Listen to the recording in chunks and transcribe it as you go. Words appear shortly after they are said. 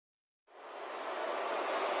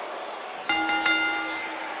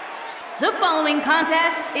The following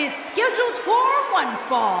contest is scheduled for one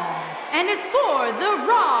fall and is for the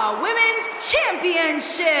Raw Women's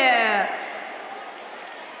Championship.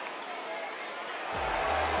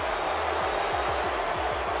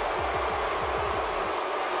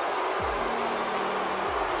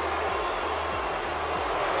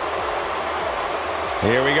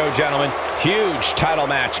 Here we go, gentlemen. Huge title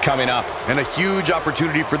match coming up. And a huge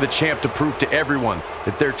opportunity for the champ to prove to everyone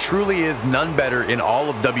that there truly is none better in all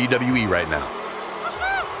of WWE right now.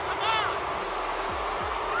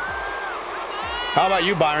 How about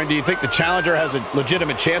you, Byron? Do you think the challenger has a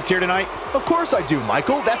legitimate chance here tonight? Of course I do,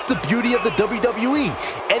 Michael. That's the beauty of the WWE.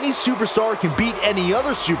 Any superstar can beat any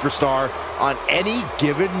other superstar on any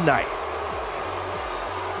given night.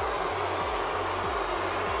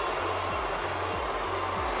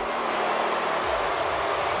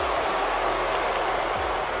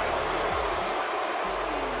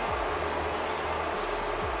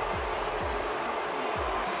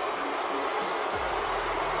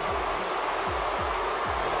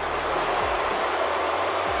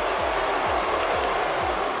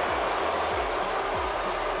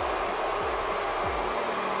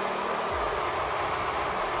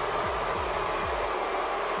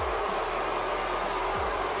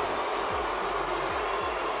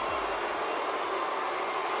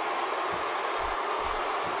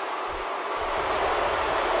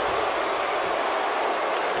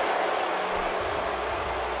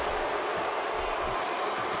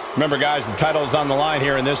 Remember, guys, the title is on the line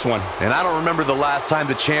here in this one. And I don't remember the last time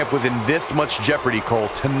the champ was in this much jeopardy, Cole.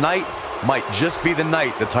 Tonight might just be the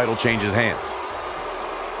night the title changes hands.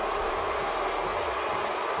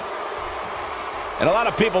 And a lot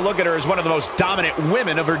of people look at her as one of the most dominant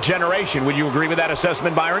women of her generation. Would you agree with that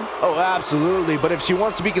assessment, Byron? Oh, absolutely. But if she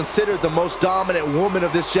wants to be considered the most dominant woman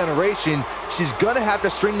of this generation, she's going to have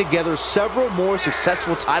to string together several more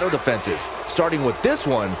successful title defenses, starting with this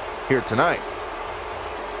one here tonight.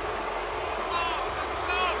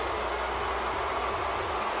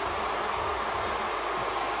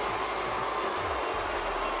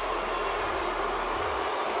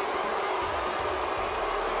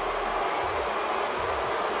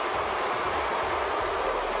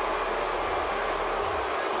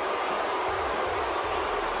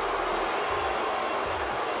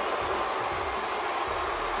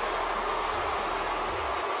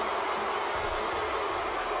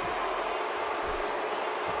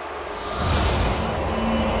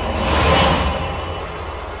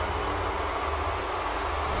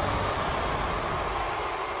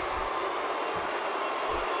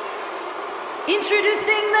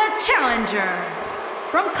 Introducing the challenger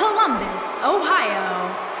from Columbus, Ohio,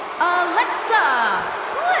 Alexa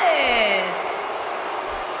Bliss.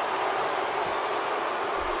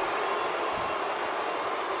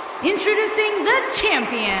 Introducing the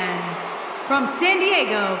champion from San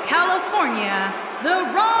Diego, California,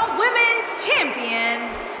 the Raw Women's Champion,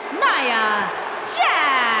 Nia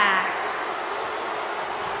Jax.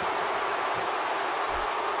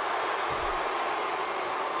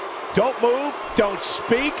 Don't move, don't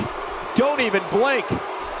speak, don't even blink.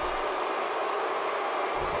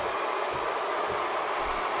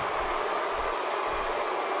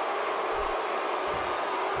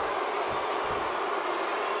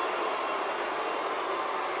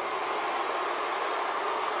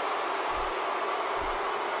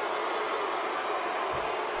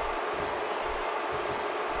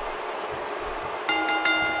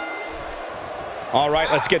 All right,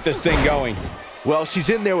 let's get this thing going. Well, she's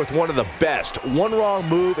in there with one of the best. One wrong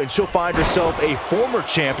move and she'll find herself a former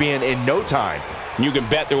champion in no time. You can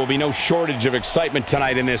bet there will be no shortage of excitement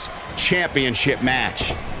tonight in this championship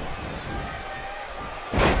match.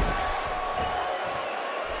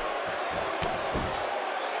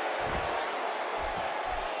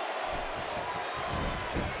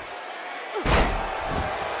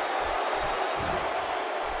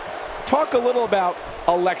 Talk a little about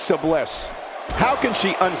Alexa Bliss. How can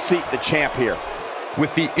she unseat the champ here?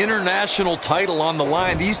 With the international title on the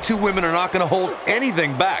line, these two women are not going to hold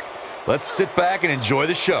anything back. Let's sit back and enjoy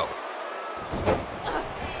the show.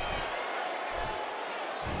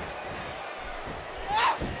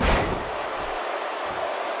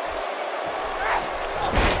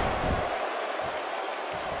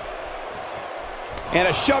 And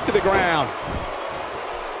a shove to the ground.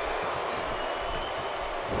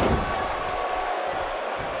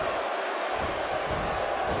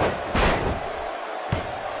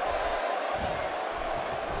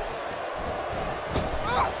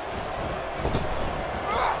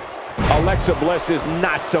 Alexa Bliss is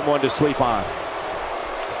not someone to sleep on.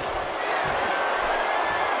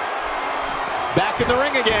 Back in the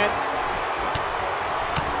ring again.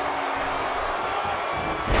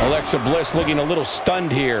 Alexa Bliss looking a little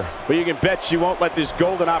stunned here. But you can bet she won't let this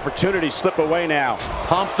golden opportunity slip away now.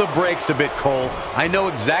 Pump the brakes a bit, Cole. I know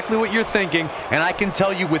exactly what you're thinking, and I can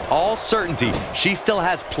tell you with all certainty, she still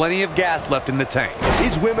has plenty of gas left in the tank.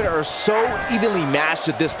 These women are so evenly matched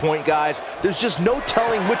at this point, guys. There's just no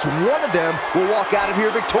telling which one of them will walk out of here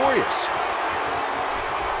victorious.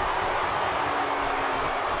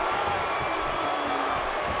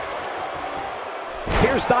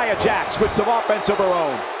 Here's Nia Jax with some offense of her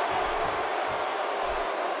own.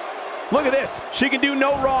 Look at this. She can do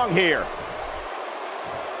no wrong here.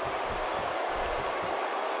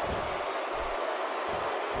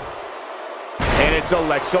 And it's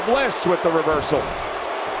Alexa Bliss with the reversal.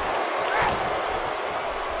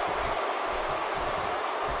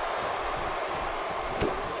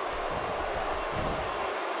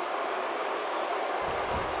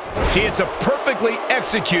 She hits a perfectly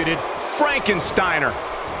executed Frankensteiner.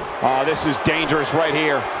 Oh, this is dangerous right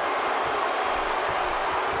here.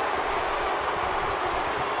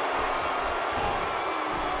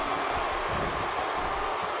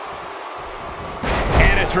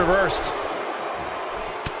 And it's reversed.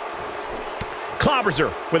 Clobbers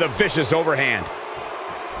her with a vicious overhand.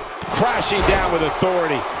 Crashing down with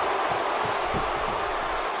authority.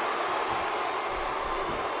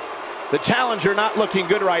 The challenger not looking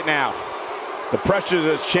good right now. The pressure of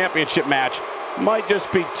this championship match might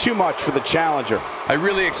just be too much for the challenger. I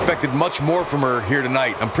really expected much more from her here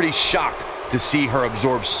tonight. I'm pretty shocked to see her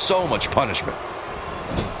absorb so much punishment.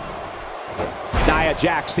 Nia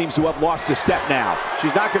Jax seems to have lost a step now.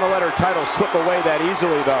 She's not going to let her title slip away that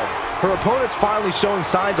easily, though. Her opponent's finally showing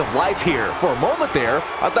signs of life here. For a moment there,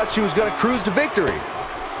 I thought she was going to cruise to victory.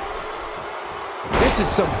 This is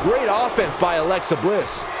some great offense by Alexa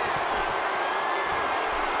Bliss.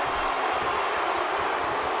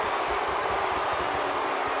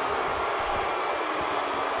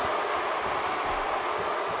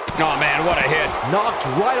 Oh, man, what a hit. Knocked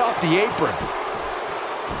right off the apron.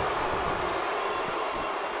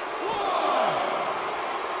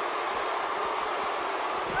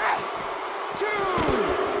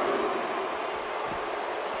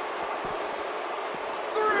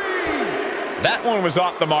 That one was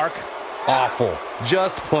off the mark. Awful.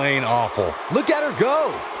 Just plain awful. Look at her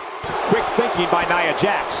go. Quick thinking by Nia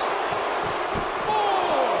Jax.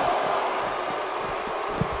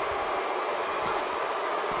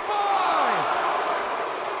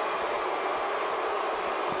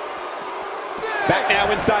 Back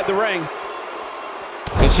now inside the ring.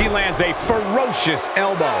 And she lands a ferocious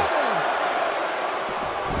elbow.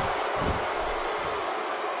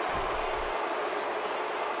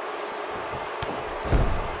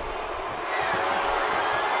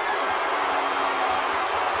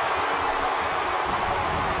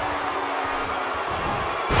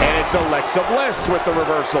 And it's Alexa Bliss with the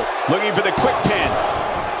reversal. Looking for the quick pin.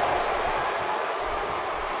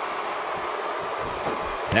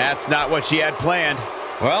 That's not what she had planned.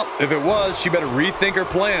 Well, if it was, she better rethink her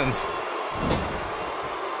plans.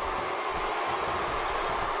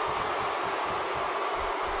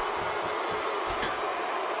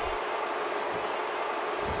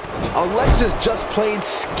 Alexa's just plain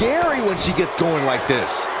scary when she gets going like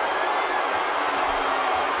this.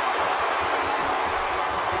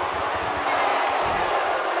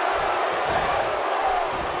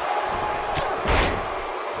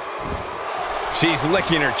 She's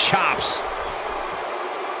licking her chops.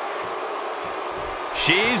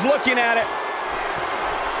 She's looking at it.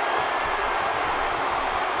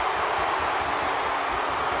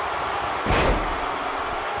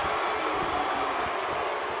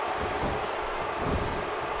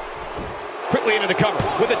 Quickly into the cover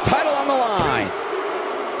with the title on the line.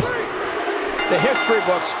 The history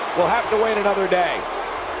books will have to wait another day.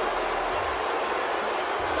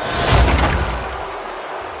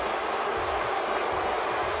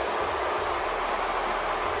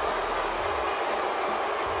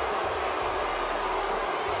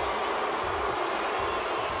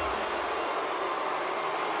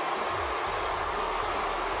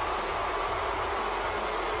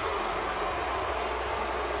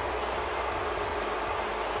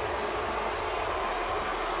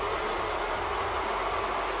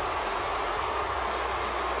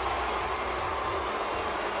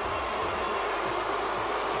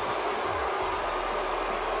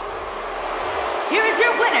 Here is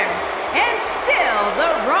your winner, and still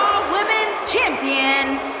the Raw Women's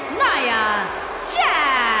Champion, Nia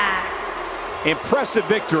Jax. Impressive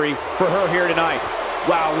victory for her here tonight.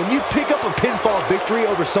 Wow, when you pick up a pinfall victory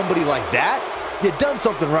over somebody like that, you've done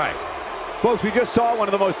something right. Folks, we just saw one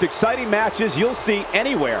of the most exciting matches you'll see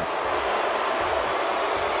anywhere.